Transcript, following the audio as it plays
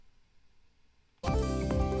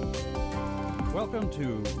Welcome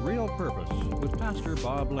to Real Purpose with Pastor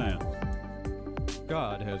Bob Lance.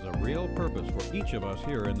 God has a real purpose for each of us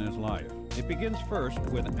here in this life. It begins first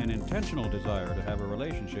with an intentional desire to have a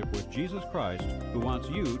relationship with Jesus Christ, who wants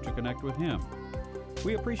you to connect with Him.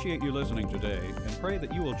 We appreciate you listening today and pray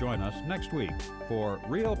that you will join us next week for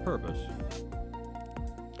Real Purpose.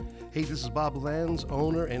 Hey, this is Bob Lance,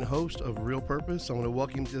 owner and host of Real Purpose. I want to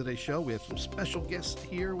welcome you to today's show. We have some special guests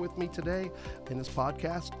here with me today in this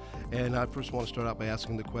podcast. And I first want to start out by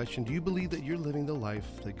asking the question, do you believe that you're living the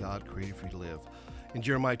life that God created for you to live? In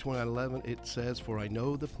Jeremiah 29:11, it says, "For I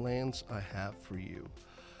know the plans I have for you."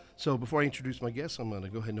 So before I introduce my guests, I'm going to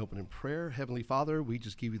go ahead and open in prayer. Heavenly Father, we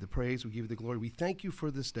just give you the praise. We give you the glory. We thank you for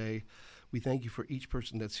this day. We thank you for each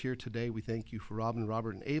person that's here today. We thank you for Robin,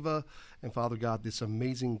 Robert, and Ava. And Father God, this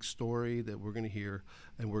amazing story that we're going to hear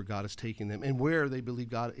and where God is taking them and where they believe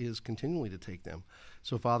God is continually to take them.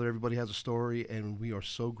 So Father, everybody has a story, and we are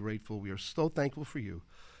so grateful. We are so thankful for you.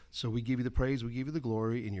 So we give you the praise, we give you the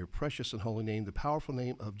glory in your precious and holy name, the powerful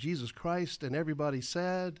name of Jesus Christ. And everybody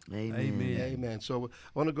said, Amen. Amen. So I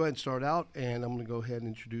want to go ahead and start out, and I'm going to go ahead and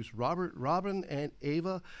introduce Robin, and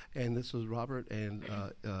Ava. And this is Robert and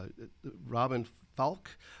Robin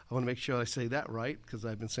Foulk. I want to make sure I say that right because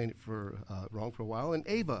I've been saying it wrong for a while. And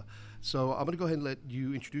Ava. So I'm going to go ahead and let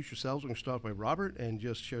you introduce yourselves. We're going to start by Robert and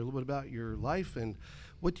just share a little bit about your life and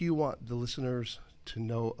what do you want the listeners to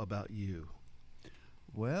know about you?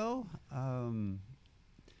 Well, oh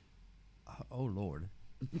Lord,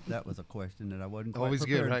 that was a question that I wasn't quite Always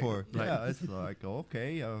prepared good, right? for. Right. Yeah, it's like,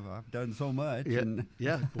 okay, I've done so much. Yeah, And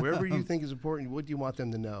wherever you think is important, what do you want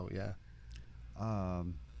them to know? Yeah. I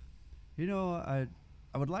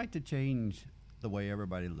would like to change the way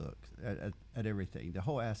everybody looks at everything, the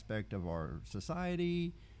whole aspect of our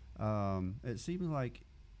society. It seems like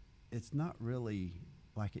it's not really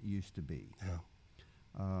like it used to be.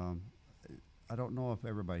 Yeah. I don't know if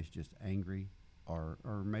everybody's just angry or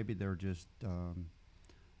maybe they're just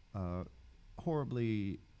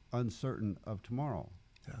horribly uncertain of tomorrow.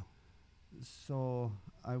 Yeah. So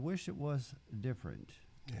I wish it was different.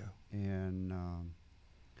 Yeah. And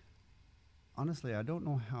honestly, I don't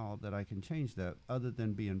know how that I can change that other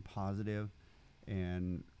than being positive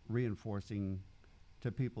and reinforcing to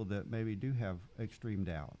people that maybe do have extreme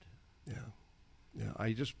doubt. Yeah. Yeah.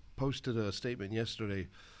 I just posted a statement yesterday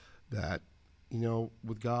that,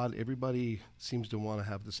 with God, everybody seems to want to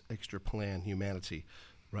have this extra plan, humanity,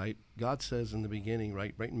 right? God says in the beginning,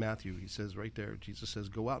 right in Matthew, he says right there, Jesus says,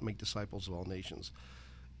 go out and make disciples of all nations.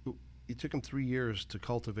 It took him 3 years to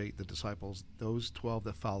cultivate the disciples, those 12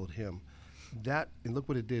 that followed him. And look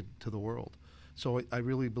what it did to the world. So I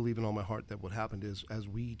really believe in all my heart that what happened is as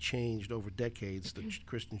we changed over decades, the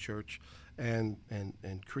Christian church and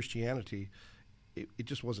Christianity, it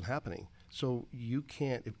just wasn't happening. So you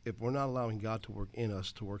can't, if we're not allowing God to work in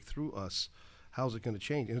us, to work through us, how's it going to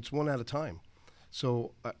change? And it's one at a time.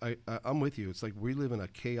 So I'm with you. It's like we live in a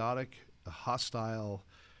chaotic, hostile,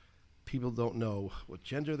 people don't know what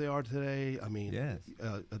gender they are today. I mean, Yes.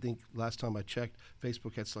 I think last time I checked,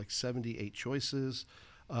 Facebook has like 78 choices.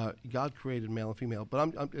 God created male and female,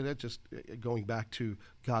 but that's just going back to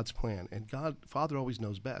God's plan. And God, Father always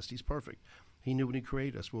knows best. He's perfect. He knew when he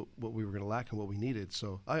created us what we were going to lack and what we needed.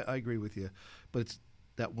 So I agree with you. But it's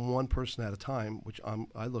that one person at a time, which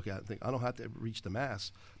I look at and think, I don't have to reach the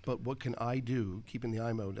mass, but what can I do, keeping the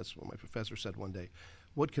I mode, that's what my professor said one day.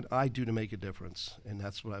 What can I do to make a difference? And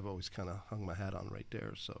that's what I've always kind of hung my hat on right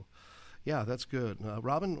there. So, yeah, that's good.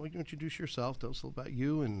 Robin, why don't you introduce yourself? Tell us a little about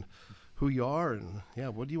you and who you are. And, yeah,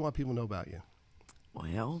 what do you want people to know about you?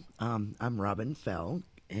 Well, I'm Robin Foulk,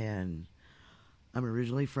 and I'm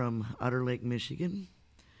originally from Otter Lake, Michigan.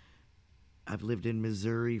 I've lived in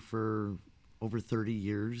Missouri for over 30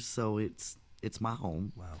 years, so it's my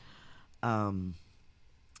home. Wow.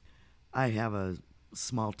 I have a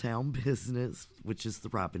small town business, which is the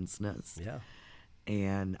Robin's Nest. Yeah.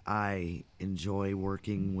 And I enjoy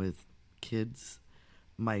working with kids.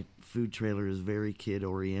 My food trailer is very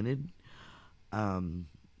kid-oriented.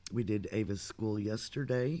 We did Ava's school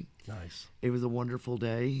yesterday. Nice. It was a wonderful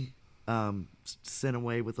day. Sent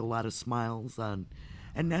away with a lot of smiles on,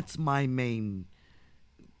 and that's my main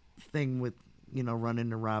thing with running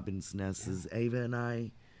the Robin's Nest is Ava and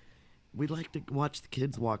I. We'd like to watch the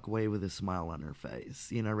kids walk away with a smile on their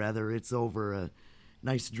face. Rather it's over a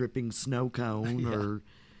nice dripping snow cone or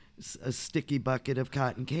a sticky bucket of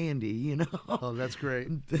cotton candy. Oh, that's great.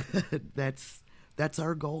 That's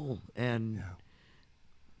our goal, and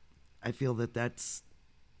I feel that's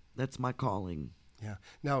my calling. Yeah.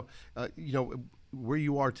 Now, where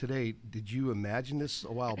you are today, did you imagine this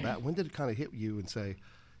a while back? When did it kind of hit you and say,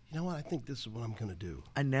 you know what? I think this is what I'm going to do.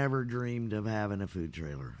 I never dreamed of having a food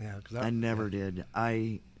trailer. Yeah, 'cause I never did.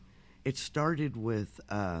 It started with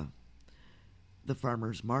the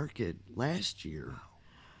farmer's market last year.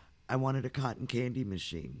 I wanted a cotton candy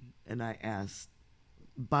machine, and I asked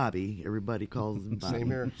Bobby, everybody calls him Bobby.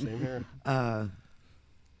 Same here.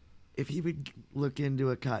 If he would look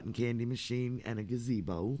into a cotton candy machine and a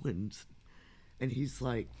gazebo, and he's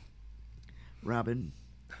like, Robin,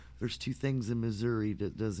 there's two things in Missouri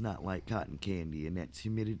that does not like cotton candy, and that's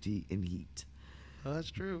humidity and heat. Oh,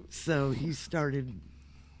 that's true. So he started,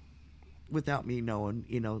 without me knowing,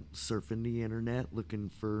 surfing the internet looking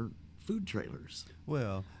for food trailers.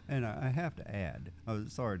 Well, and I have to add, I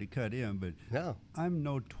was sorry to cut in, but No. I'm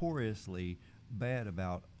notoriously bad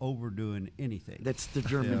about overdoing anything. That's the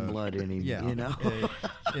German blood in him, Yeah.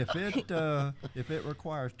 If it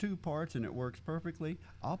requires 2 parts and it works perfectly,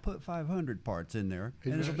 I'll put 500 parts in there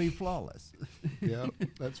and it'll be flawless. Yeah,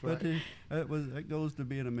 that's right. But it goes to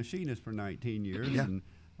being a machinist for 19 years, Yeah. and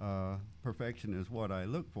perfection is what I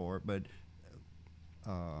look for. But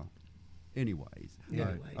anyways,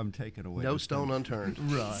 Yeah. I'm taking away. No the stone thing. unturned.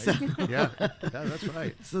 Right. Yeah, that's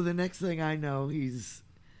right. So the next thing I know, he's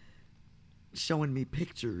showing me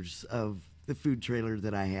pictures of the food trailer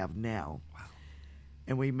that I have now. Wow.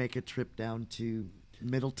 And we make a trip down to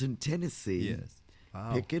Middleton, Tennessee. Yes.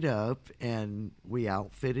 Wow. Pick it up, and we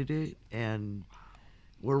outfitted it, and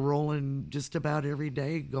we're rolling just about every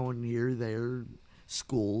day, going here, there,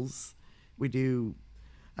 schools.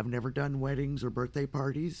 I've never done weddings or birthday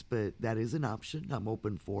parties, but that is an option I'm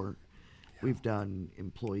open for. Yeah. We've done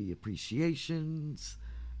employee appreciations,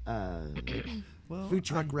 food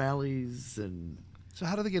truck rallies, and So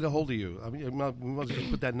how do they get a hold of you? I mean, we must just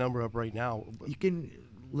put that number up right now. you can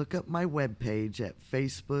look up my webpage at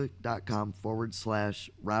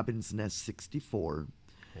facebook.com/RobinsNest64,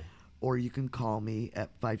 or you can call me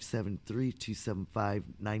at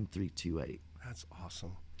 573-275-9328. That's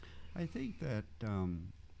awesome. I think that,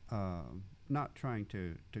 not trying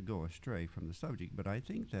to go astray from the subject, but I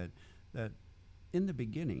think that in the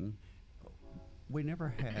beginning, we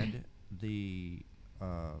never had the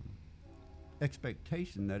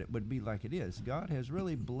expectation that it would be like it is. God has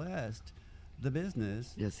really blessed the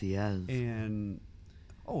business. Yes, he has. And,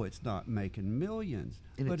 it's not making millions.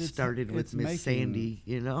 And but it started with Miss Sandy,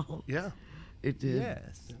 Yeah. It did.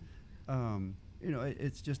 Yes.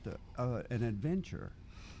 It's just an adventure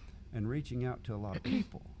and reaching out to a lot of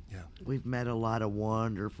people. Yeah. We've met a lot of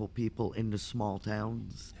wonderful people in the small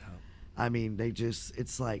towns. Yeah. I mean,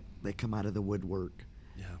 it's like they come out of the woodwork.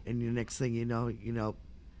 Yeah. And the next thing you know,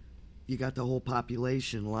 you got the whole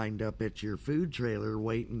population lined up at your food trailer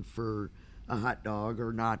waiting for a hot dog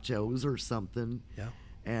or nachos or something. Yeah.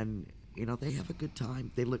 And, they have a good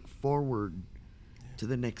time. They look forward to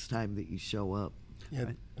the next time that you show up.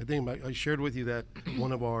 Yeah, I think I shared with you that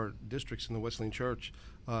one of our districts in the Wesleyan Church,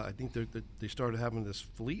 I think they started having this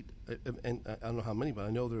fleet, and I don't know how many, but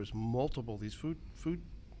I know there's multiple these food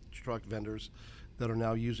truck vendors that are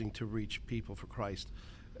now using to reach people for Christ.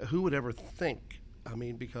 Who would ever think? I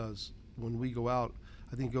mean, because when we go out,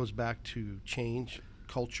 I think it goes back to change,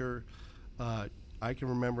 culture. I can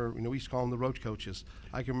remember, we used to call them the road coaches.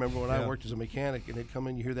 I can remember when I worked as a mechanic, and they'd come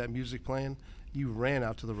in, you hear that music playing, you ran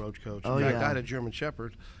out to the road coach. Oh, in fact, yeah. I had a German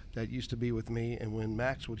Shepherd that used to be with me, and when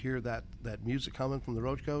Max would hear that music coming from the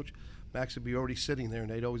road coach, Max would be already sitting there,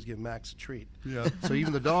 and they'd always give Max a treat. Yeah. So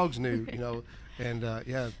even the dogs knew, and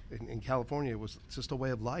in California, it was just a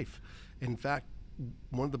way of life. In fact,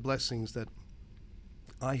 one of the blessings that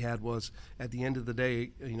I had was at the end of the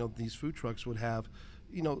day, these food trucks would have,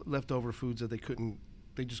 leftover foods that they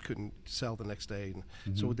just couldn't sell the next day.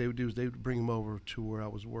 And so what they would do is they would bring them over to where I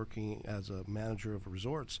was working as a manager of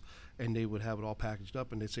resorts, and they would have it all packaged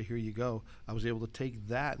up, and they'd say, here you go. I was able to take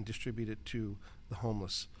that and distribute it to the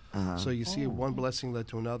homeless. So you see, one blessing led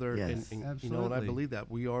to another, Yes. and I Absolutely. believe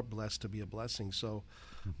that we are blessed to be a blessing. So,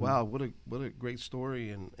 wow, what a great story.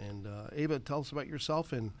 And Ava, tell us about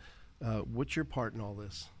yourself and what's your part in all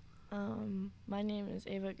this? My name is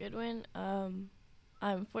Ava Goodwin.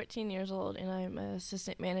 I'm 14 years old, and I'm an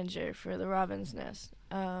assistant manager for the Robin's Nest.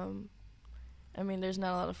 There's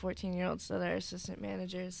not a lot of 14-year-olds that are assistant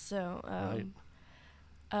managers, so Right.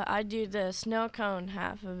 I do the snow cone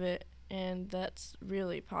half of it, and that's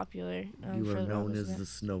really popular. You for are the known Robin's as the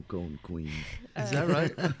Nest. snow cone queen. Is that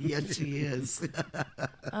right? Yes, she is.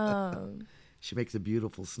 She makes a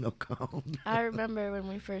beautiful snow cone. I remember when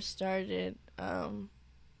we first started,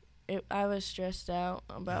 I was stressed out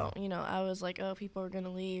about, I was like, oh, people are going to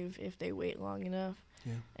leave if they wait long enough.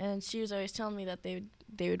 Yeah. And she was always telling me that they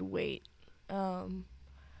would wait. And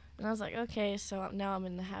I was like, okay, so now I'm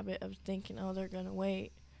in the habit of thinking, oh, they're going to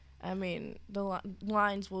wait. I mean, the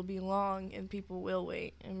lines will be long and people will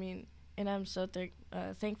wait. I mean, and I'm so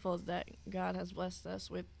thankful that God has blessed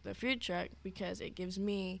us with the food truck because it gives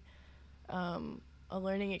me a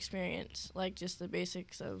learning experience, like just the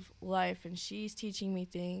basics of life. And she's teaching me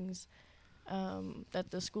things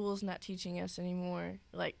that the school's not teaching us anymore,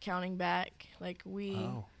 like counting back. Like we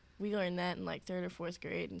learned that in like 3rd or 4th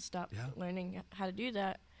grade and stopped learning how to do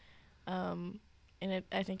that. And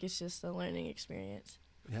I think it's just a learning experience.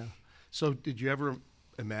 Yeah. So did you ever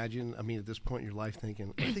imagine, I mean, at this point in your life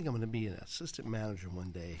thinking, I think I'm going to be an assistant manager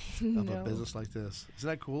one day of a business like this? Isn't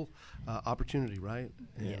that cool? Opportunity, right?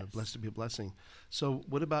 And Yes. blessed to be a blessing. So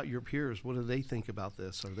what about your peers? What do they think about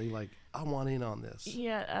this? Are they like, I want in on this?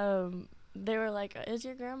 Yeah, they were like, is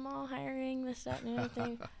your grandma hiring this, that, and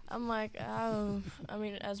everything? I'm like, I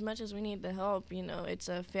mean, as much as we need the help, you know, it's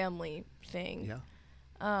a family thing.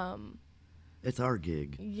 Yeah. It's our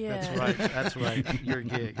gig. Yeah. That's right. That's right. Your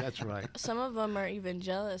gig. That's right. Some of them are even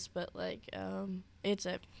jealous, but like it's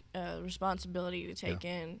a responsibility to take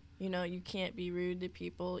in. You know, you can't be rude to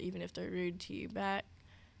people, even if they're rude to you back.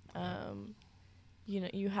 You know,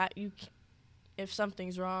 if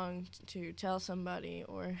something's wrong, to tell somebody,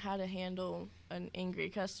 or how to handle an angry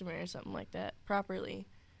customer or something like that properly.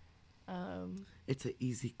 It's an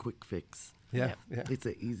easy, quick fix. Yeah. Yeah. Yeah. It's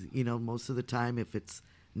a easy, you know, most of the time if it's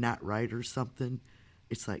not right or something,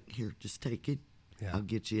 it's like, here, just take it. Yeah. I'll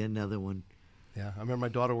get you another one. Yeah, I remember my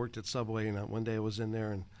daughter worked at Subway, and one day I was in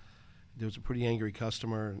there, and there was a pretty angry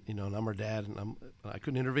customer, you know, and I'm her dad, and I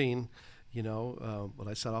couldn't intervene, you know, but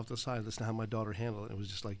I sat off to the side, listen to how my daughter handled it. It was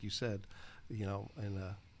just like you said, you know, and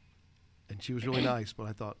she was really nice, but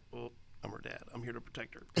I thought, oh, I'm her dad. I'm here to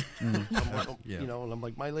protect her. You know, and I'm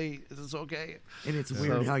like, my lady, is this okay? And it's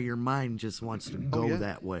weird how your mind just wants to go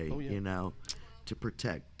that way, Oh, yeah. you know, to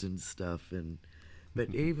protect and stuff.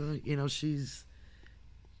 But Ava, you know,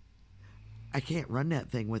 I can't run that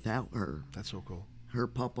thing without her. That's so cool. Her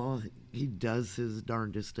papa, he does his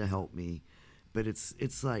darndest to help me, but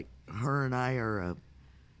it's like her and I are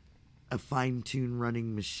a fine-tuned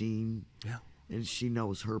running machine. Yeah. And she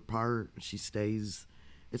knows her part. She stays.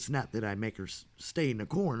 It's not that I make her stay in the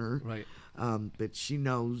corner, Right. but she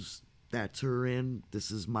knows that's her end. This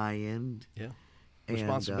is my end. Yeah. And,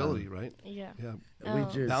 Responsibility, right? Yeah. Yeah. We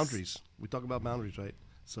just Boundaries. We talk about boundaries, right?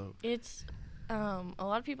 So. It's a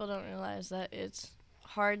lot of people don't realize that it's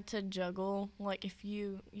hard to juggle. Like if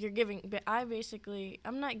you're giving, but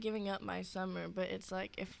I'm not giving up my summer, but it's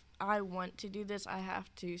like if I want to do this, I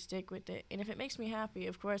have to stick with it. And if it makes me happy,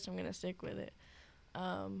 of course I'm gonna stick with it.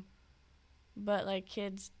 But like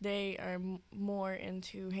kids, they are more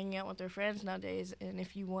into hanging out with their friends nowadays. And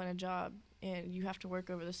if you want a job and you have to work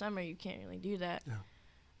over the summer, you can't really do that. Yeah.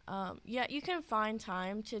 You can find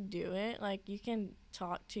time to do it. Like you can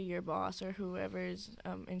talk to your boss or whoever's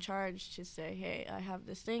in charge to say, hey, I have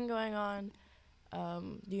this thing going on.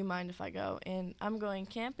 Do you mind if I go? And I'm going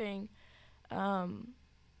camping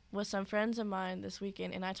with some friends of mine this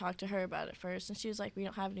weekend, and I talked to her about it first, and she was like, we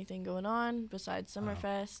don't have anything going on besides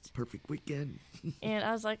Summerfest. perfect weekend. And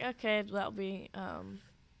I was like, okay, that'll be,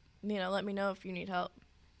 let me know if you need help.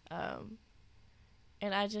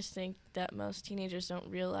 And I just think that most teenagers don't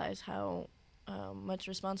realize how much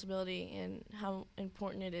responsibility and how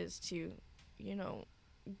important it is to,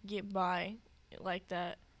 get by like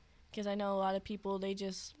that. Because I know a lot of people, they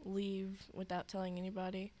just leave without telling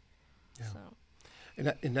anybody. Yeah. So.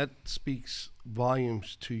 And that speaks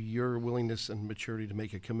volumes to your willingness and maturity to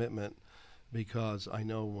make a commitment, because I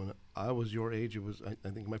know when I was your age, it was I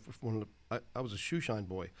think my first one. I was a shoe shine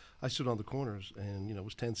boy. I stood on the corners, and it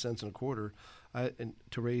was 10 cents and a quarter. And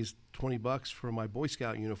to raise $20 for my Boy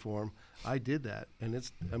Scout uniform, I did that. And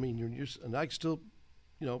and I still,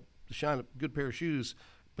 shine a good pair of shoes,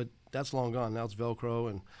 but that's long gone. Now it's Velcro,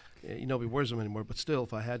 and nobody wears them anymore. But still,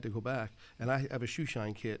 if I had to go back, and I have a shoe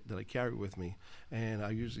shine kit that I carry with me, and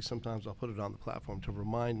I usually sometimes I'll put it on the platform to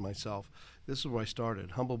remind myself, this is where I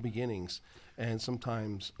started, humble beginnings. And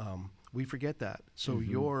sometimes we forget that. So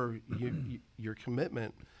your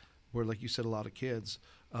commitment, where like you said, a lot of kids,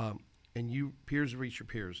 and peers reach your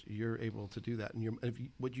peers, you're able to do that. And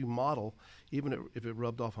what you model, even if it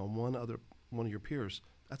rubbed off on one of your peers,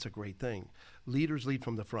 that's a great thing. Leaders lead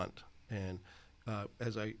from the front. And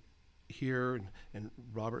as I hear, and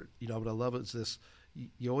Robert, what I love is this,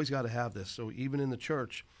 you always got to have this. So even in the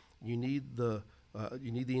church, you need the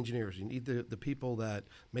engineers, you need the people that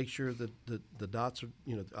make sure that the dots are,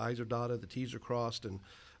 the I's are dotted, the T's are crossed, and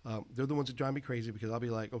they're the ones that drive me crazy, because I'll be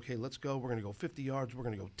like, okay, let's go. We're going to go 50 yards. We're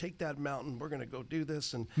going to go take that mountain. We're going to go do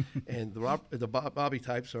this. And the Bobby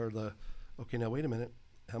types are okay, now wait a minute.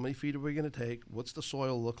 How many feet are we going to take? What's the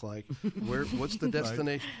soil look like? What's the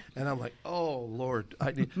destination? And I'm like, oh Lord,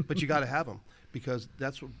 but you got to have them, because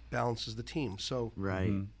that's what balances the team. So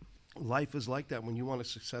Right. life is like that when you want a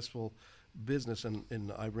successful business.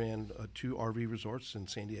 And I ran 2 RV resorts in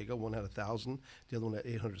San Diego. One had 1,000, the other one had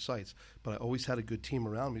 800 sites. But I always had a good team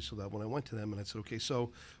around me, so that when I went to them and I said, okay,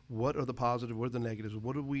 so what are the positives? What are the negatives?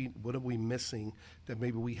 What are we missing that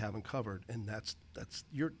maybe we haven't covered? And that's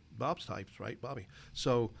your Bob's types, right, Bobby?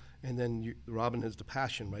 So, and then Robin is the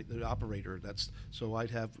passion, right, the operator. So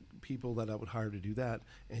I'd have people that I would hire to do that,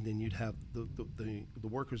 and then you'd have the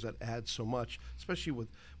workers that add so much. Especially with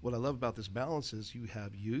what I love about this balance is you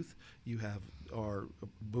have youth, you have our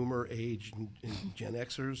boomer age and Gen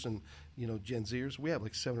Xers and Gen Zers. We have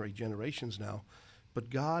like 7 or 8 generations now,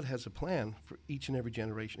 but God has a plan for each and every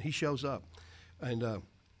generation. He shows up, and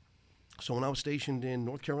so when I was stationed in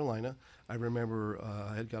North Carolina, I remember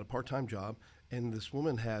I had got a part-time job, and this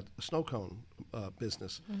woman had a snow cone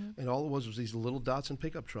business, and all it was these little Datsun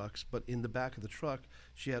pickup trucks. But in the back of the truck,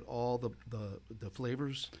 she had all the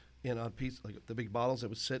flavors in a piece, like the big bottles that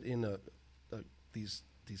would sit in these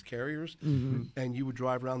carriers, and you would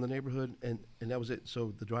drive around the neighborhood, and that was it.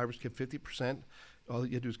 So the drivers kept 50%. All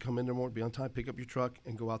you had to do is come in there more, be on time, pick up your truck,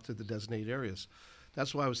 and go out to the designated areas.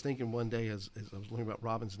 That's why I was thinking one day, as I was learning about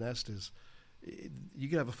Robin's Nest, is you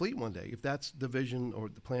could have a fleet one day if that's the vision or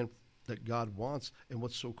the plan that God wants. And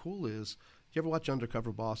what's so cool is, you ever watch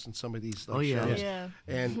Undercover Boss and some of these shows? Yeah.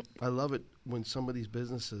 And I love it when some of these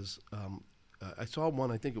businesses, I saw one,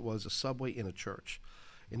 I think it was a Subway in a church.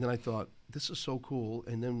 And then I thought, this is so cool.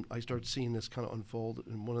 And then I started seeing this kind of unfold.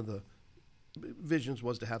 And one of the visions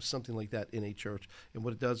was to have something like that in a church. And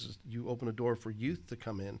what it does is you open a door for youth to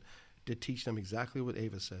come in to teach them exactly what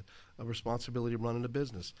Ava said, a responsibility of running a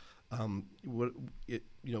business.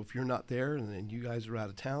 If you're not there and you guys are out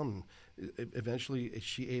of town, and eventually is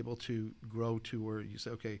she able to grow to where you say,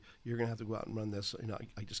 okay, you're going to have to go out and run this.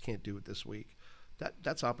 I just can't do it this week.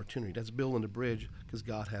 That's opportunity. That's building a bridge, because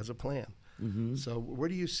God has a plan. So where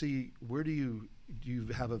do you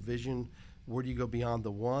have a vision? Where do you go beyond the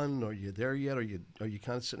one? Are you there yet? Are you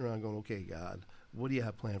kind of sitting around going, okay, God, what do you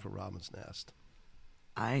have planned for Robin's Nest?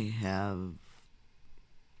 I have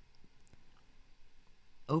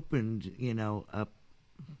opened, up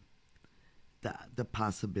the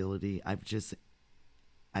possibility.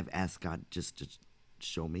 I've asked God just to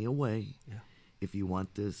show me a way. Yeah. If you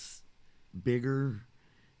want this bigger,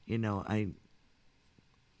 I'm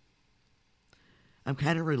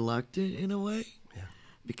kind of reluctant in a way. Yeah.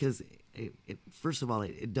 Because first of all,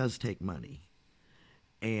 it does take money,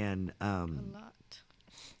 and A lot.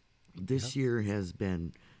 this year has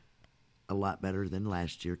been a lot better than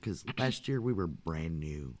last year, because last year we were brand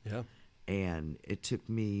new. Yeah. And it took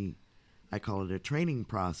me, I call it a training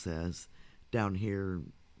process, down here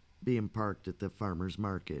being parked at the farmer's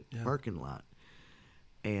market parking lot.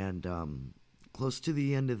 And close to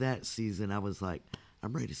the end of that season, I was like,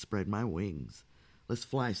 I'm ready to spread my wings. Let's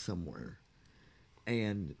fly somewhere.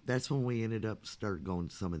 And that's when we ended up start going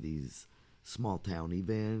to some of these small town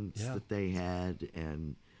events that they had.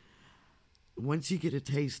 And once you get a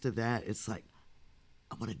taste of that, it's like,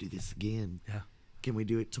 I want to do this again. Yeah. Can we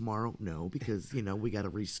do it tomorrow? No, because we got to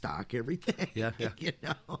restock everything. Yeah.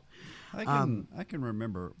 I can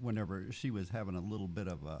remember whenever she was having a little bit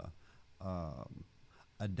of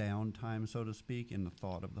a downtime, so to speak, in the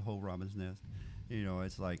thought of the whole Robin's Nest.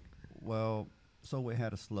 It's like, well, so we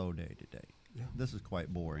had a slow day today. Yeah. This is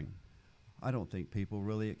quite boring. I don't think people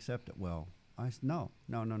really accept it well. No.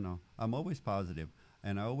 I'm always positive,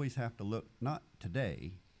 and I always have to look, not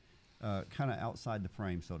today, kind of outside the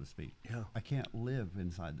frame, so to speak. Yeah. I can't live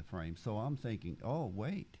inside the frame. So I'm thinking, oh,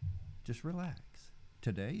 wait, just relax.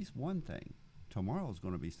 Today's one thing. Tomorrow's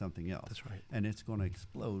going to be something else. That's right. And it's going to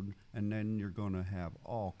explode, and then you're going to have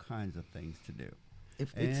all kinds of things to do.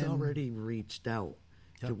 If it's already reached out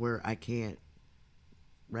to where I can't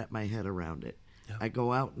wrap my head around it. Yeah. I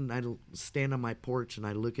go out and I stand on my porch and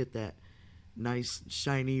I look at that nice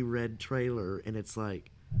shiny red trailer, and it's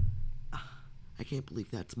like, I can't believe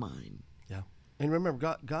that's mine. Yeah. And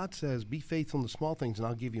remember, God says, be faithful in the small things and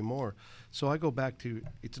I'll give you more. So I go back to,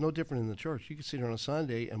 it's no different in the church. You can sit here on a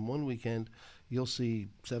Sunday and one weekend you'll see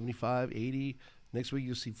 75, 80. Next week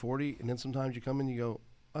you'll see 40. And then sometimes you come in and you go,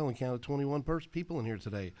 I only counted 21 people in here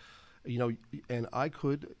today. And I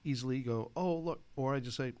could easily go, oh, look, or I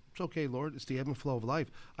just say, it's okay, Lord, it's the ebb and flow of life.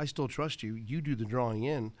 I still trust you. You do the drawing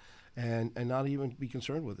in, and not even be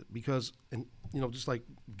concerned with it, because, just like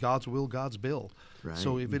God's will, God's bill. Right.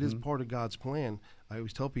 So if it is part of God's plan, I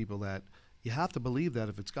always tell people that you have to believe that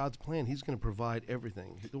if it's God's plan, He's going to provide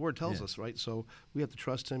everything. The Word tells Yes. us, right? So we have to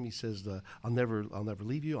trust Him. He says, I'll never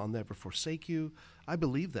leave you. I'll never forsake you. I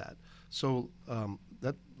believe that. So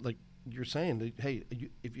that, like you're saying, that, hey,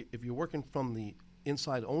 if you're working from the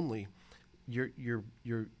inside only, you're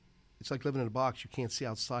it's like living in a box. You can't see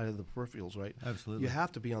outside of the peripherals, right? Absolutely. You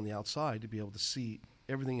have to be on the outside to be able to see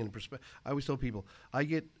everything in perspective. I always tell people,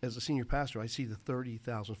 as a senior pastor, I see the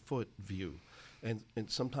 30,000-foot view. And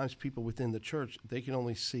sometimes people within the church, they can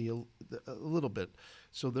only see a little bit.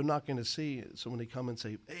 So they're not going to see. So when they come and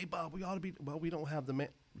say, hey, Bob, we ought to be, well, we don't have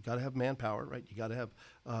you got to have manpower, right? You got to have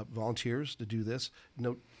volunteers to do this.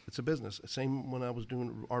 No, it's a business. Same when I was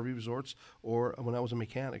doing RV resorts or when I was a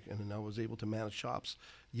mechanic and I was able to manage shops.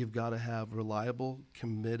 You've got to have reliable,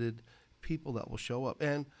 committed people that will show up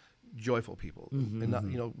and joyful people. Mm-hmm. And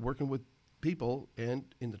not, working with people and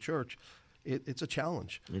in the church, it's a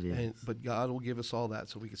challenge. It is. But God will give us all that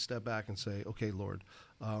so we can step back and say, okay, Lord,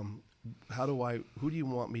 who do you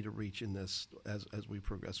want me to reach in this as we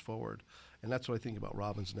progress forward? And that's what I think about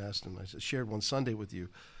Robin's Nest. And I shared one Sunday with you,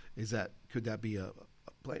 could that be a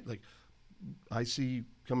place? Like I see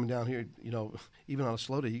coming down here, even on a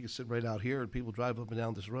slow day, you can sit right out here and people drive up and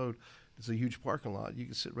down this road. It's a huge parking lot. You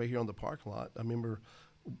can sit right here on the parking lot. I remember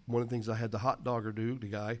one of the things I had the hot dogger do, the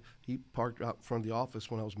guy, he parked out in front of the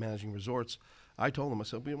office when I was managing resorts. I told him, I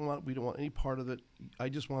said, we don't want any part of it. I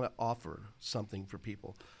just want to offer something for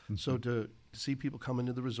people. Mm-hmm. So to see people come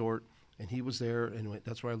into the resort, and he was there, and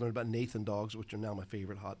that's where I learned about Nathan dogs, which are now my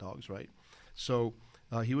favorite hot dogs, right? So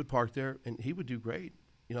he would park there, and he would do great.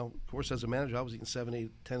 Of course, as a manager, I was eating 7, 8,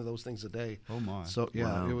 10 of those things a day. Oh my! So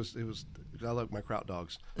yeah, wow. it was. I like my kraut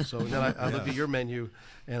dogs. So then I looked at your menu,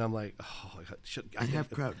 and I'm like, oh, I have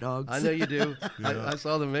kraut dogs. I know you do. Yeah. I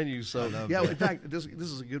saw the menu. So that. in fact, this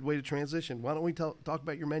is a good way to transition. Why don't we talk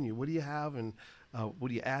about your menu? What do you have, and what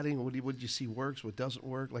are you adding? What do you see works? What doesn't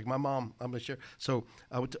work? Like my mom, I'm going to share. So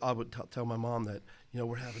I would tell my mom that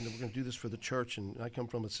we're going to do this for the church, and I come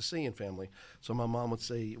from a Sicilian family. So my mom would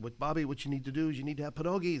say, Bobby, what you need to do is you need to have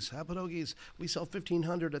pierogies. Have pierogies. We sell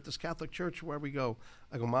 1,500 at this Catholic church where we go.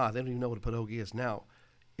 I go, Ma, they don't even know what a pierogi is now.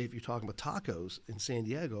 If you're talking about tacos in San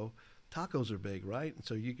Diego, tacos are big, right? And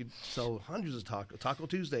so you could sell hundreds of tacos. Taco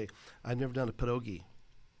Tuesday. I've never done a pierogi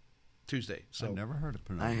Tuesday. So I've never heard of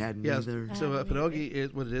pierogi. I hadn't yes. either. So a pierogi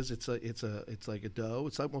is what it is. It's like a dough.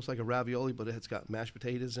 It's almost like a ravioli, but it's got mashed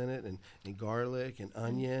potatoes in it and garlic and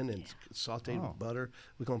onion and sautéed with butter.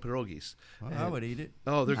 We call them pierogis. Well, I would eat it.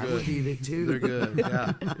 Oh, they're good. I would eat it too. They're good.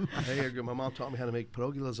 Yeah, they're good. My mom taught me how to make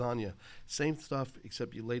pierogi lasagna. Same stuff,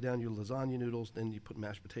 except you lay down your lasagna noodles, then you put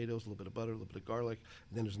mashed potatoes, a little bit of butter, a little bit of garlic,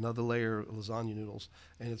 and then there's another layer of lasagna noodles,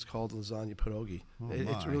 and it's called lasagna pierogi.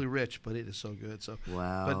 It's really rich, but it is so good. So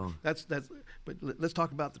Wow. But But let's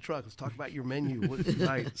talk about the truck. Let's talk about your menu.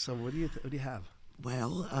 Right. So what do you have?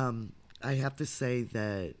 Well, I have to say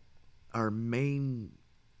that our main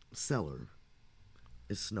seller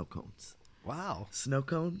is snow cones. Wow. Snow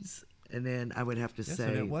cones, and then I would have to Yes, say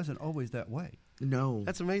and it wasn't always that way. no.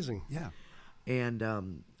 That's amazing. Yeah. And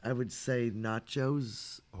I would say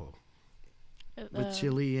nachos Oh. with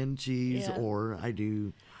chili and cheese, yeah. or I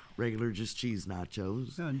do regular just cheese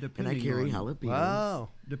nachos, Yeah, and and I carry on- jalapenos. Wow.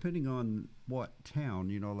 Depending on what town,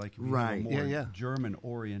 like if you Right. have a more Yeah.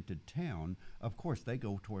 German-oriented town, of course they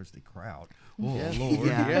go towards the kraut. Oh Yeah. Lord!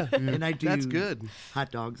 Yeah. Yeah. And I do That's good.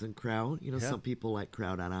 hot dogs and kraut. Yeah. Some people like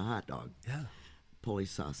kraut on a hot dog. Yeah.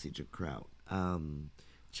 Polish sausage and kraut.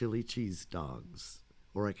 Chili cheese dogs.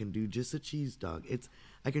 Or I can do just a cheese dog.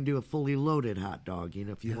 I can do a fully loaded hot dog.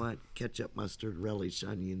 If you want ketchup, mustard, relish,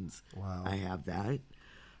 onions, Wow. I have that.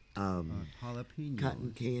 Jalapeno.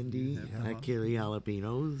 Cotton candy, Yeah. I carry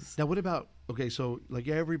jalapenos. Now, what about, okay, so like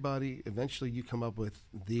everybody, eventually you come up with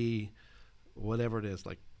the, whatever it is,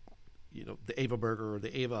 like, the Ava burger or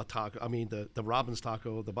the Ava taco, the Robin's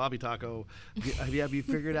taco, the Bobby taco. Have you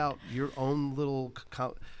figured out your own little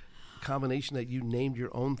combination that you named your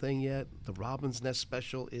own thing yet? The Robin's Nest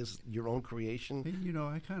special is your own creation? Hey,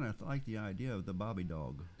 I kind of like the idea of the Bobby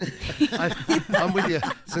dog. I'm with you.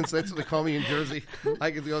 Since that's what they call me in Jersey, I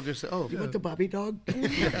could go just say, oh, You want the Bobby dog?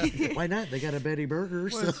 Why not? They got a Betty Burger.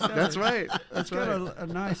 Well, So. it's got that's a- right. That's It's got right. a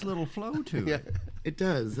nice little flow to Yeah. it. It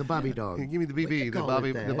does, a Bobby dog. Give me the We BB, can the call Bobby,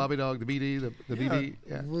 it the that. Bobby dog, the BD, the Yeah. BB.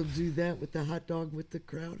 Yeah. We'll do that with the hot dog with the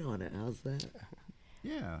kraut on it. How's that?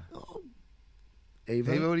 Yeah. Oh.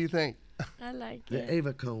 Ava? Hey, what do you think? I like The it.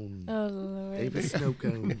 Ava cone. Oh Lord. Ava snow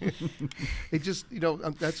cone. It just,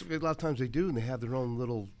 that's a lot of times they do, and they have their own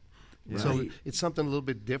little. Yeah. So Right. it's something a little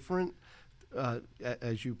bit different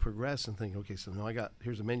as you progress and think, okay, so now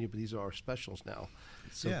here's a menu, but these are our specials now.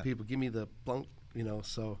 So Yeah. people give me the blunk,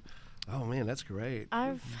 so Oh man, that's great.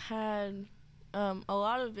 I've had a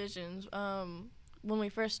lot of visions when we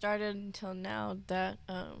first started until now that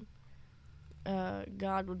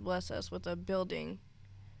God would bless us with a building.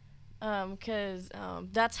 Because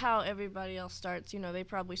that's how everybody else starts. You know, they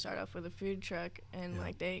probably start off with a food truck and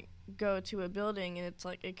like they go to a building, and it's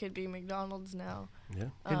like it could be McDonald's now. Yeah.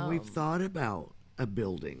 And we've thought about a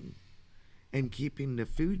building and keeping the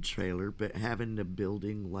food trailer, but having the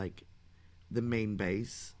building like the main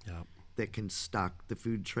base that can stock the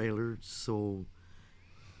food trailer, so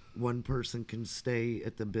one person can stay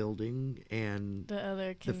at the building and The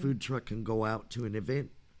other can. the food truck can go out to an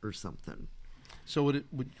event or something. So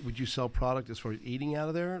would you sell product as far as eating out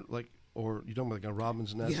of there, like, or you talking about like a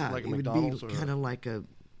Robin's Nest, Yeah, like a it would McDonald's, be or kind of like a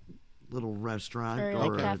little restaurant or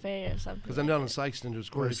like a cafe or something. because I'm down in Sykeston, there's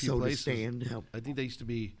or quite a a few soda places. stand. Help. I think they used to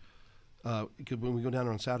be. Because when we go down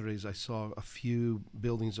there on Saturdays, I saw a few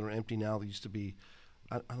buildings that are empty now. They used to be,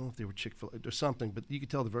 I don't know if they were Chick-fil-A or something, but you could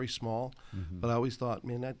tell they're very small. But I always thought,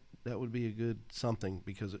 man, that would be a good something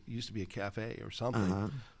because it used to be a cafe or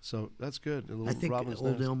something. So that's good. A little I think Robin's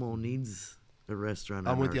Old Nest. Elmo needs a restaurant.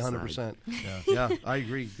 I'm on with our you side. 100%. Yeah. Yeah, I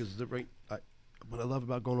agree. Because what I love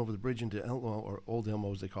about going over the bridge into Elmo, or Old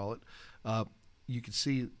Elmo as they call it, you could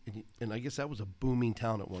see, and I guess that was a booming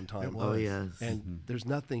town at one time. It Oh was. yes. And there's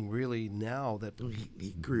nothing really now that. Well,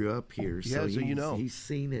 he grew up here, so, Yeah, so you know. he's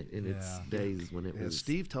seen it in its Yeah. days when it Yeah, was.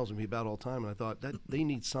 Steve tells me about it all the time, and I thought that they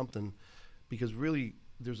need something, because really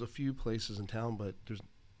there's a few places in town, but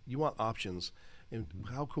you want options, and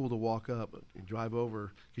how cool to walk up and drive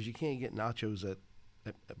over, because you can't get nachos at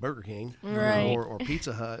Burger King Right. or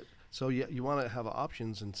Pizza Hut. So you want to have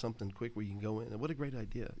options and something quick where you can go in. And what a great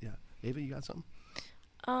idea! Yeah, Ava, you got something?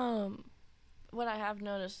 What I have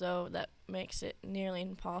noticed though that makes it nearly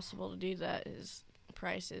impossible to do that is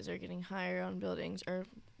prices are getting higher on buildings, or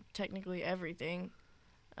technically everything.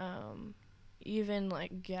 Even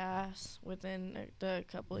like gas, within the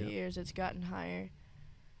couple of years, it's gotten higher.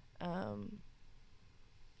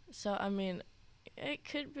 So I mean, it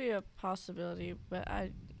could be a possibility, but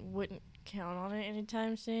I wouldn't count on it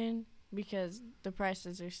anytime soon because the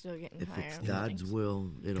prices are still getting If higher. it's on God's things.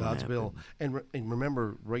 will, it'll God's happen. will. And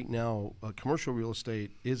remember, right now, commercial real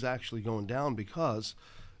estate is actually going down because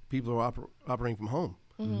people are operating from home.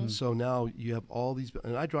 So now you have all these,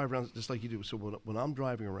 and I drive around just like you do. So when I'm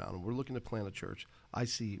driving around and we're looking to plant a church, I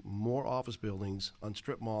see more office buildings on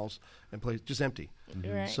strip malls and places just empty.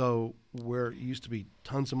 Right. So where it used to be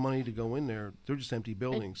tons of money to go in there, they're just empty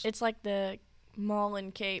buildings. It's like the mall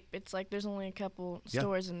in Cape. It's like there's only a couple Yeah.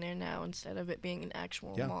 stores in there now instead of it being an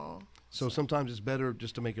actual Yeah. mall. So sometimes it's better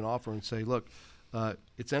just to make an offer and say, look,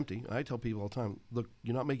 it's empty. And I tell people all the time, look,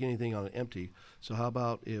 you're not making anything on it empty. So how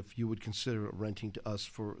about if you would consider renting to us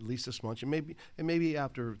for at least this much, and maybe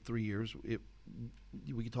after 3 years,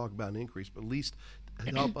 we could talk about an increase, but at least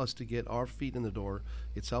help us to get our feet in the door.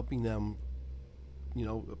 It's helping them,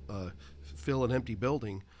 fill an empty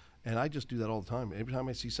building. And I just do that all the time. Every time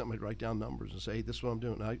I see something, I write down numbers and say, hey, this is what I'm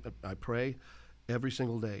doing. I pray every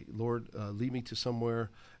single day, Lord, lead me to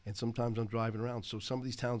somewhere. And sometimes I'm driving around. So some of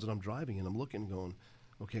these towns that I'm driving in, I'm looking and going,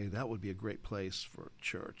 okay, that would be a great place for a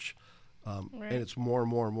church. Right. And it's more and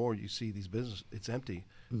more and more you see these businesses, it's empty.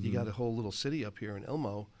 You got a whole little city up here in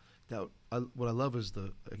Elmo. What I love is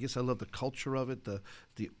I love the culture of it.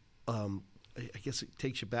 I guess it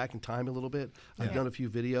takes you back in time a little bit. I've done a few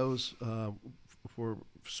videos for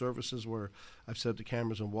services where I've set up the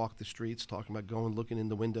cameras and walked the streets, talking about going, looking in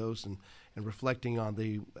the windows and reflecting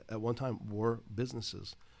on at one time were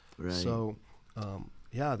businesses. Right. So,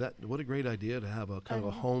 what a great idea to have a kind of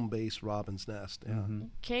a home-based Robin's Nest. Yeah.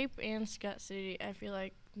 Cape and Scott City, I feel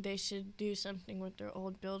like they should do something with their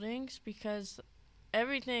old buildings because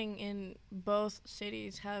everything in both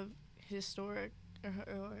cities have historical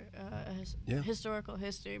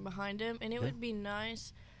history behind them, and it would be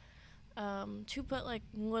nice to put like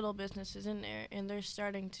little businesses in there, and they're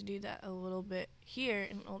starting to do that a little bit here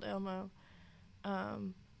in Old Elmo.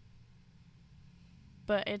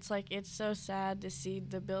 But it's so sad to see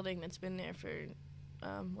the building that's been there for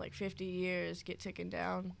like 50 years get taken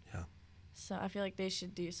down. Yeah. So I feel like they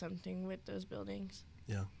should do something with those buildings.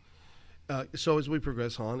 Yeah. So as we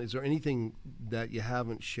progress on, is there anything that you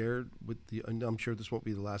haven't shared with and I'm sure this won't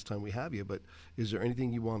be the last time we have you, but is there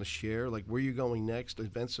anything you want to share? Like where you're going next,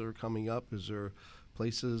 events that are coming up? Is there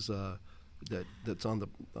places that's on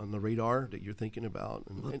the radar that you're thinking about?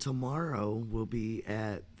 Well, tomorrow we'll be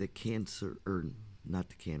at the not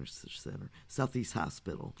the Cancer Center, Southeast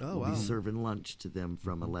Hospital. Oh, we'll wow. be serving lunch to them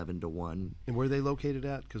from 11 to 1. And where are they located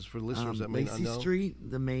at? Because for listeners that may not Lacey know.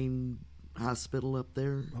 Street, the main hospital up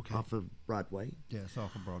there Okay. off of Broadway. Yeah, it's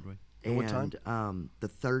off of Broadway. And what time? The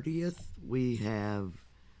 30th,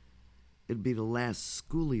 it'd be the last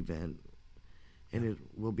school event, and it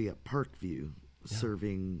will be at Parkview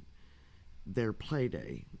serving their play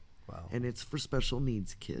day. Wow. And it's for special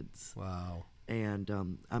needs kids. Wow. And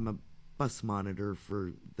I'm a bus monitor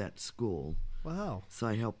for that school. Wow. So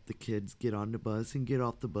I help the kids get on the bus and get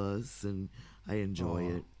off the bus, and I enjoy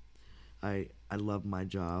it. I love my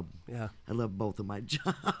job. Yeah. I love both of my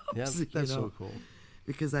jobs. Yeah, that's so cool.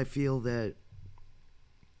 Because I feel that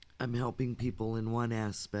I'm helping people in one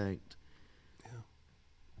aspect,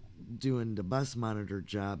 doing the bus monitor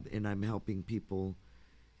job, and I'm helping people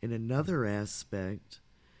in another aspect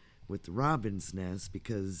with the Robin's Nest,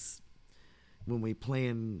 because when we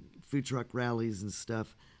plan food truck rallies and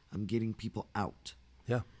stuff, I'm getting people out.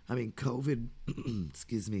 Yeah. I mean, COVID,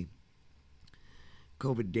 excuse me,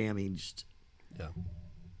 COVID damaged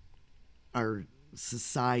our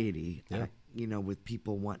society, with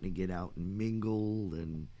people wanting to get out and mingle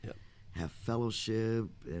and have fellowship,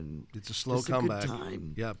 and it's a slow comeback. Good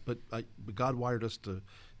time. Yeah, but God wired us to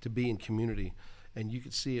be in community, and you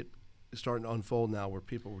could see it starting to unfold now, where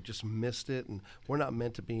people just missed it, and we're not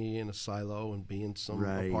meant to be in a silo and be in some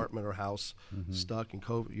apartment or house stuck. And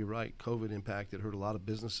COVID, you're right, COVID impacted, hurt a lot of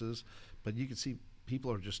businesses, but you can see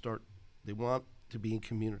people are they want to be in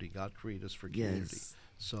community. God created us for community. Yes.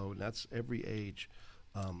 So that's every age.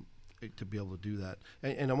 To be able to do that.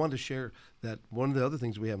 And I wanted to share that one of the other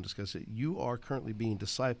things we haven't discussed, that you are currently being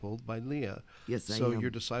discipled by Leah. Yes, I am. So your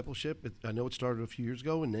discipleship, I know it started a few years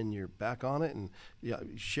ago, and then you're back on it. And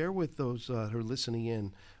share with those who are listening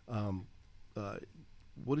in,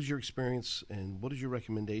 what is your experience and what is your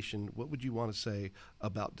recommendation? What would you want to say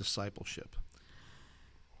about discipleship?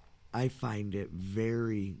 I find it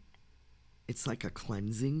it's like a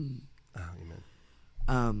cleansing. Oh,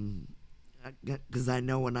 amen. Because I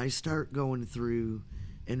know when I start going through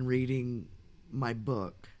and reading my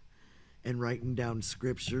book and writing down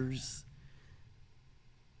scriptures,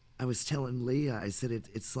 I was telling Leah, I said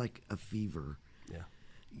it's like a fever. Yeah.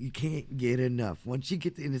 You can't get enough. Once you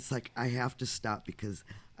get and it's like I have to stop because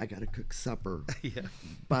I got to cook supper. Yeah.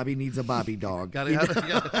 Bobby needs a Bobby dog. Gotta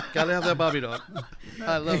have that Bobby dog.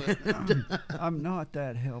 I love it. I'm not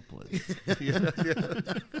that helpless.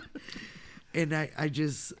 And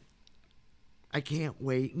I can't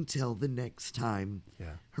wait until the next time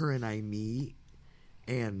her and I meet.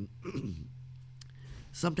 And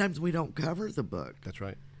sometimes we don't cover the book. That's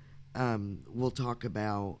right. We'll talk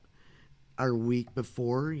about our week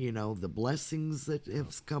before, the blessings that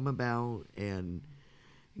have come about and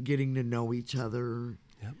getting to know each other.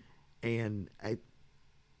 Yep. And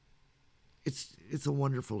it's a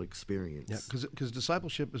wonderful experience. Yeah, because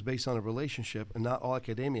discipleship is based on a relationship and not all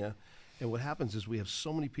academia. And what happens is we have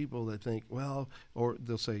so many people that think, or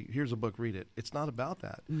they'll say, here's a book, read it. It's not about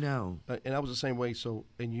that. No. And I was the same way. So,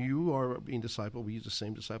 and you are being discipled. We use the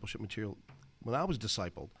same discipleship material. When I was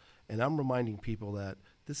discipled, and I'm reminding people that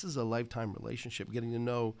this is a lifetime relationship, getting to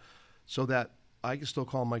know, so that I can still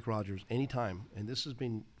call Mike Rogers anytime. And this has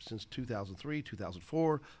been since 2003,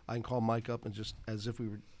 2004. I can call Mike up and just as if we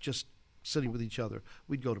were just sitting with each other.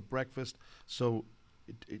 We'd go to breakfast. So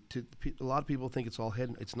a lot of people think it's all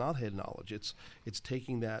head. It's not head knowledge. It's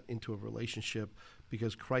taking that into a relationship,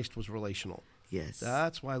 because Christ was relational. Yes.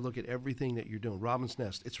 That's why I look at everything that you're doing. Robin's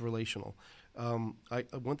Nest, it's relational.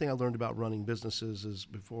 One thing I learned about running businesses is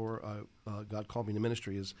before God called me to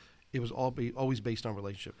ministry is it was always based on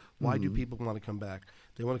relationship. Why do people want to come back?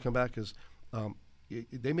 They want to come back because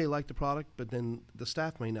they may like the product, but then the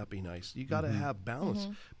staff may not be nice. You got to have balance.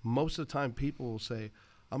 Most of the time people will say,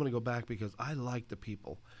 I'm going to go back because I like the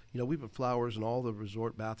people. We put flowers in all the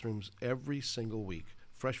resort bathrooms every single week,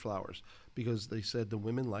 fresh flowers, because they said the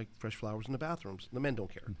women like fresh flowers in the bathrooms. The men don't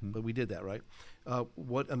care, but we did that, right?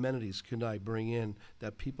 What amenities can I bring in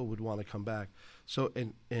that people would want to come back? So,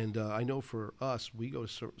 and I know for us, we go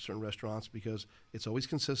to certain restaurants because it's always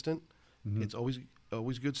consistent. It's always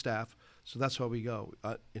good staff. So that's why we go.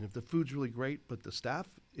 And if the food's really great, but the staff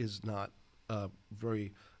is not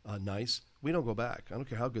very nice, we don't go back. I don't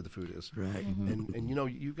care how good the food is. Right. And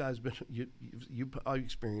you guys you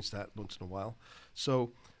experienced that once in a while.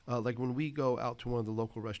 So like when we go out to one of the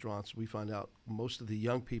local restaurants, we find out most of the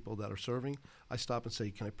young people that are serving, I stop and say,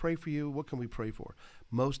 can I pray for you? What can we pray for?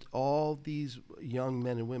 All these young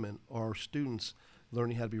men and women are students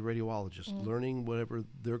learning how to be radiologists, learning whatever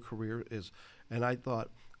their career is. And I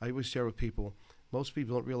always share with people, most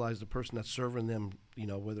people don't realize the person that's serving them,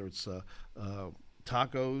 whether it's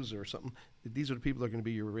tacos or something, these are the people that are going to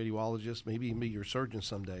be your radiologists, maybe even be your surgeon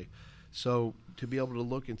someday. So to be able to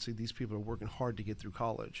look and see these people are working hard to get through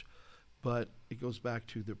college, but it goes back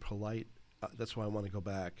to they're polite. That's why I want to go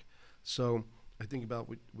back. So I think about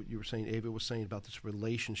what you were saying, Ava was saying about this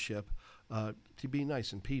relationship, to be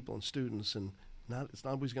nice and people and students, and it's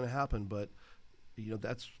not always going to happen, but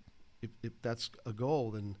that's if that's a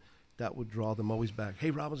goal, then that would draw them always back. Hey,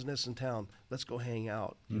 Robin's Nest in town, let's go hang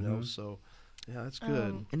out. So yeah, that's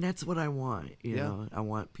good. And that's what I want. You know, I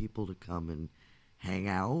want people to come and hang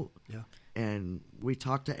out. Yeah. And we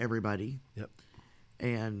talk to everybody. Yep.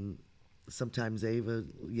 And sometimes Ava,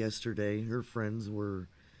 yesterday, her friends were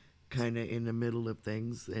kind of in the middle of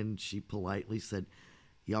things, and she politely said,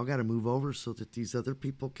 y'all got to move over so that these other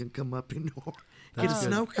people can come up and get a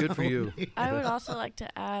snow cone. Good for you. I would also like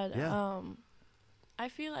to add, Yeah. I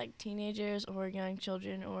feel like teenagers or young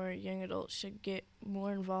children or young adults should get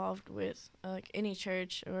more involved with like any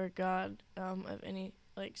church or God of any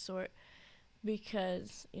like sort,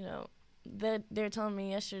 because they're telling me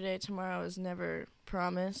yesterday tomorrow is never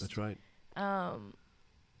promised. That's right.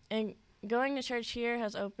 And going to church here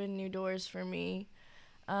has opened new doors for me.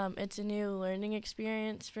 It's a new learning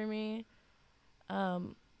experience for me.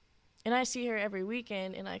 And I see her every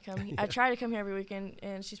weekend, and I try to come here every weekend,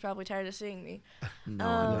 and she's probably tired of seeing me.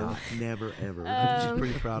 No, never, ever. She's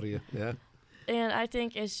pretty proud of you. Yeah. And I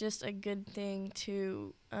think it's just a good thing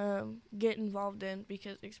to get involved in,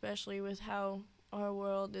 because especially with how our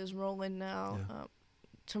world is rolling now,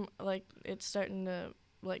 it's starting to,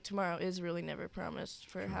 tomorrow is really never promised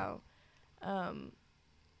for how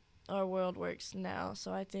our world works now.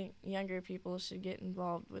 So I think younger people should get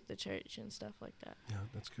involved with the church and stuff like that. Yeah,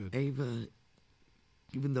 that's good. Ava,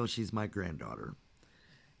 even though she's my granddaughter,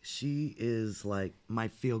 she is like my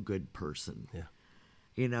feel-good person. Yeah.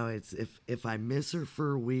 It's if I miss her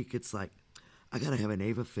for a week, it's like, I got to have an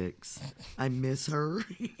Ava fix. I miss her.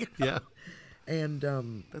 Yeah. And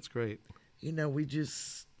that's great. We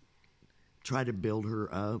just try to build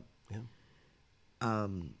her up. Yeah.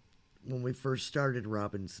 When we first started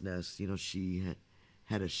Robin's Nest, she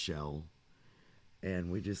had a shell, and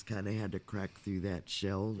we just kind of had to crack through that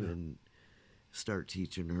shell and start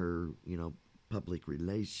teaching her, public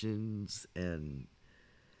relations, and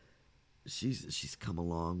she's come a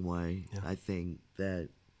long way. Yeah. I think that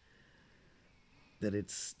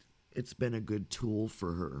it's been a good tool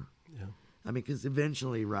for her. Yeah. I mean, because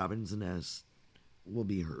eventually Robin's Nest will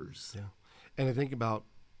be hers. Yeah. And I think about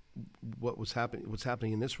what's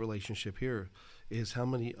happening in this relationship here is how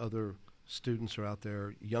many other students are out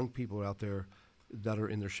there, young people are out there that are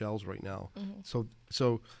in their shells right now. Mm-hmm.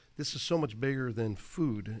 So this is so much bigger than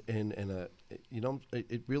food, and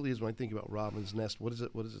it really is. When I think about Robin's Nest, what is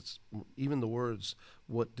it? Even the words,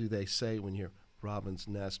 what do they say when you hear Robin's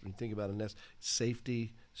Nest? When you think about a nest,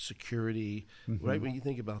 safety, security, right? When you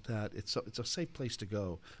think about that, it's a safe place to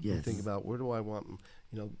go. Yes. When you think about, where do I want,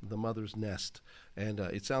 the mother's nest, and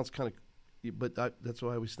it sounds kind of, but that's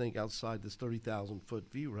why I always think outside this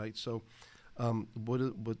 30,000-foot view, right? So,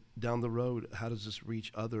 what down the road, how does this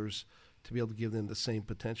reach others to be able to give them the same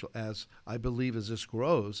potential? As I believe, as this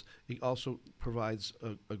grows, it also provides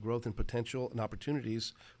a growth in potential and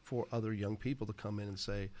opportunities for other young people to come in and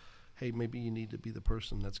say, hey, maybe you need to be the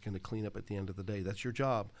person that's going to clean up at the end of the day. That's your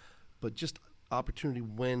job. But just opportunity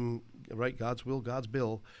when, right, God's will, God's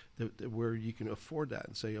bill, where you can afford that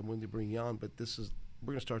and say, I'm willing to bring you on, but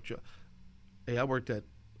we're going to start you. Hey, I worked at,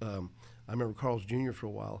 I remember Carl's Jr. for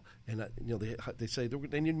a while, and they say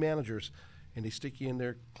they need managers, and they stick you in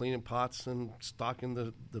there cleaning pots and stocking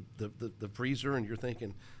the freezer, and you're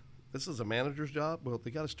thinking, this is a manager's job? Well,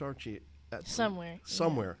 they got to start you at somewhere.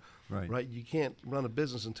 Yeah. Right? You can't run a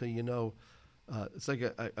business until you know. It's like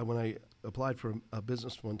when I applied for a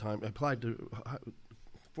business one time, I applied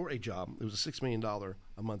for a job. It was a $6 million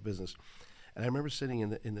a month business. And I remember sitting in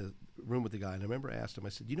the room with the guy, and I remember I asked him, I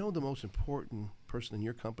said, you know who the most important person in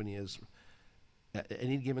your company is at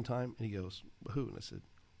any given time? And he goes, who? And I said,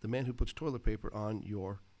 the man who puts toilet paper on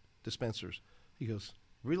your dispensers. He goes,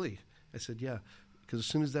 really? I said, yeah. Because as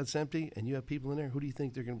soon as that's empty and you have people in there, who do you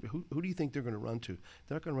think they're going to run to?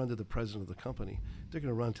 They're not going to run to the president of the company. They're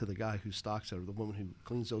going to run to the guy who stocks it, or the woman who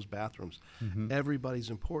cleans those bathrooms. Mm-hmm. Everybody's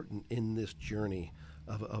important in this journey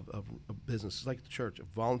of business. It's like the church.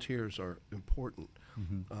 Volunteers are important.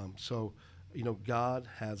 Mm-hmm. So, God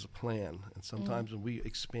has a plan, and sometimes when we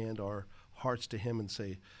expand our hearts to Him and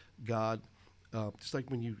say, God, just like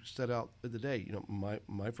when you set out the day,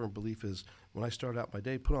 my firm belief is, when I start out my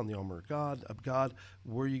day, put on the armor of God. God,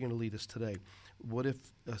 where are you going to lead us today? What if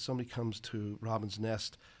somebody comes to Robin's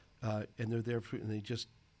Nest and they're there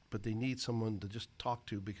but they need someone to just talk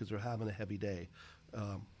to because they're having a heavy day?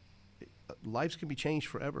 Lives can be changed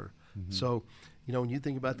forever. Mm-hmm. So, when you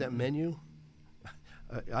think about that menu,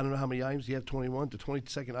 I don't know how many items you have. 21. The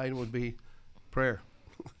 22nd item would be prayer.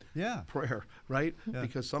 Yeah. prayer, right? Yeah.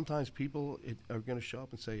 Because sometimes people are going to show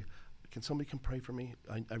up and say, can somebody come pray for me?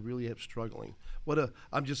 I really am struggling.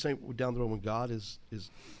 I'm just saying, down the road, when God is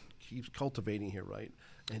keeps cultivating here, right,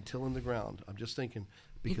 and tilling the ground, I'm just thinking,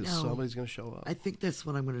 because somebody's going to show up. I think that's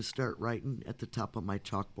what I'm going to start writing at the top of my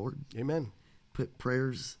chalkboard. Amen. Put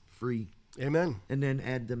prayers free. Amen. And then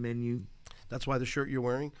add the menu. That's why the shirt you're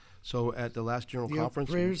wearing. So at the last general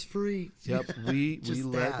conference, prayers free. Yep, we Just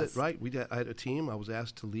led it, ask. right. I had a team. I was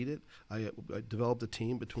asked to lead it. I developed a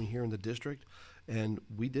team between here and the district, and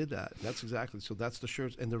we did that. That's exactly. So that's the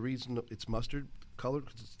shirts, and the reason it's mustard colored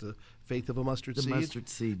because it's the faith of a mustard The seed. mustard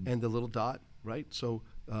seed. And the little dot, right? So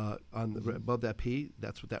above that P,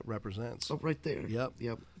 that's what that represents. Oh, right there. Yep.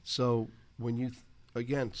 Yep. So when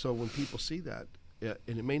when people see that,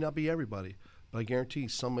 and it may not be everybody, but I guarantee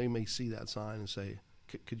somebody may see that sign and say,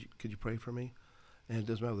 could you pray for me? And it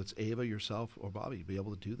doesn't matter whether it's Ava, yourself, or Bobby, be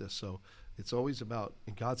able to do this. So it's always about,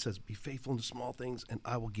 and God says, be faithful in the small things, and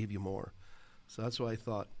I will give you more. So that's why I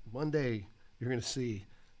thought one day you're going to see,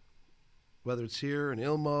 whether it's here in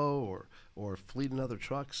Ilmo or fleet and other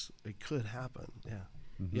trucks, it could happen. Yeah.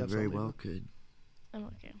 Mm-hmm. You have Very something, well Ava? could. I'm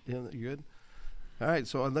okay. Yeah, you good? All right.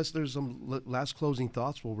 So unless there's some last closing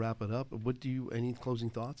thoughts, we'll wrap it up. Any closing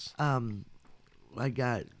thoughts? I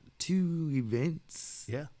got 2 events.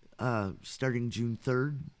 Yeah. Starting June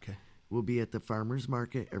 3rd. Okay. We'll be at the farmers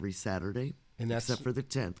market every Saturday. And that's except for the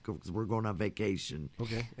 10th, because we're going on vacation.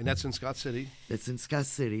 Okay. And that's in Scott City. That's in Scott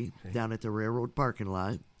City, Okay. down at the railroad parking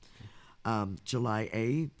lot. July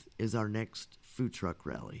 8th is our next food truck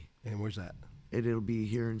rally. And where's that? It'll be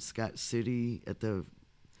here in Scott City at the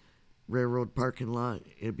railroad parking lot.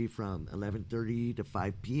 It'll be from 11:30 to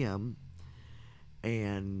 5 p.m.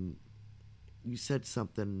 And you said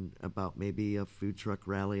something about maybe a food truck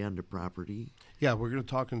rally on the property. Yeah, we're going to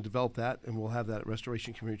talk and develop that, and we'll have that at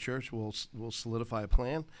Restoration Community Church. We'll solidify a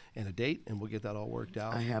plan and a date, and we'll get that all worked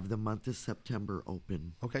out. I have the month of September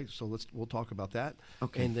open. Okay, so we'll talk about that.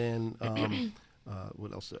 Okay. And then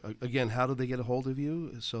what else? Again, how do they get a hold of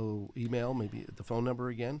you? So email, maybe the phone number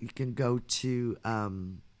again. You can go to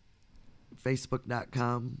Facebook.com,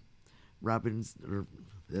 Facebook.com /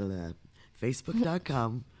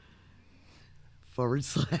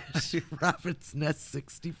 Robin's Nest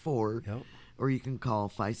 64. Yep. Or you can call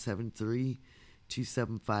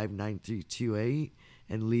 573-275-9328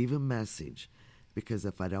 and leave a message. Because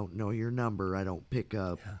if I don't know your number, I don't pick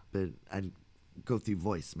up, but I go through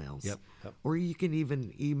voicemails. Yep. Or you can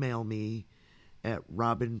even email me at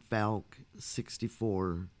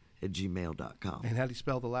robinfoulk64@gmail.com. And how do you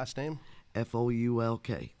spell the last name?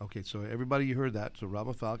 Foulk. Okay, so everybody, you heard that. So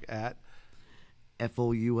Robin Foulk at.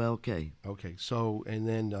 Foulk. Okay, so and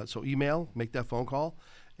then so email, make that phone call,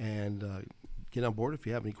 and get on board. If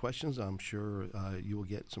you have any questions, I'm sure you will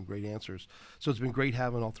get some great answers. So it's been great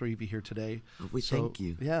having all three of you here today. Thank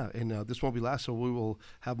you. Yeah, and this won't be last, so we will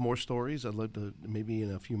have more stories. I'd love to, maybe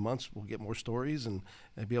in a few months, we'll get more stories and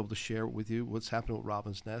be able to share with you what's happening with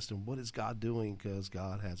Robin's Nest and what is God doing, because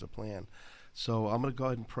God has a plan. So I'm going to go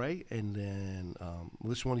ahead and pray, and then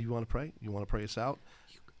unless one of you want to pray, you want to pray us out?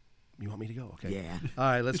 You want me to go? Okay. Yeah. All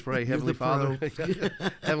right, let's pray. Heavenly the Father,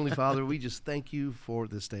 Heavenly Father, we just thank you for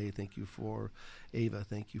this day. Thank you for Ava.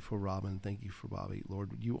 Thank you for Robin. Thank you for Bobby. Lord,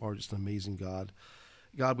 you are just an amazing God.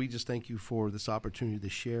 God, we just thank you for this opportunity to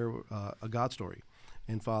share a God story.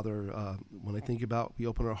 And Father, when I think about, we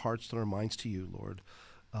open our hearts and our minds to you, Lord,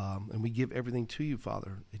 and we give everything to you,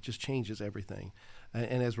 Father. It just changes everything.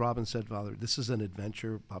 And as Robin said, Father, this is an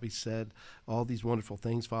adventure. Bobby said all these wonderful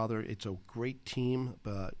things, Father. It's a great team,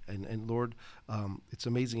 and Lord, it's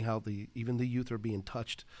amazing how even the youth are being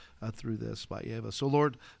touched through this by Eva. So,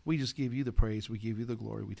 Lord, we just give you the praise. We give you the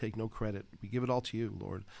glory. We take no credit. We give it all to you,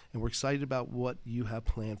 Lord. And we're excited about what you have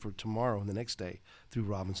planned for tomorrow and the next day through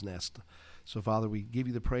Robin's Nest. So, Father, we give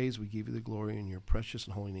you the praise. We give you the glory in your precious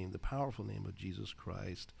and holy name, the powerful name of Jesus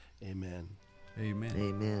Christ. Amen. Amen.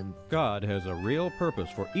 Amen. God has a real purpose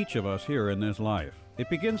for each of us here in this life. It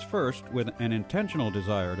begins first with an intentional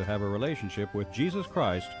desire to have a relationship with Jesus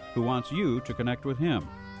Christ, who wants you to connect with Him.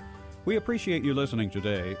 We appreciate you listening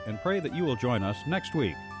today and pray that you will join us next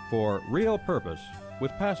week for Real Purpose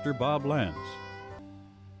with Pastor Bob Lenz.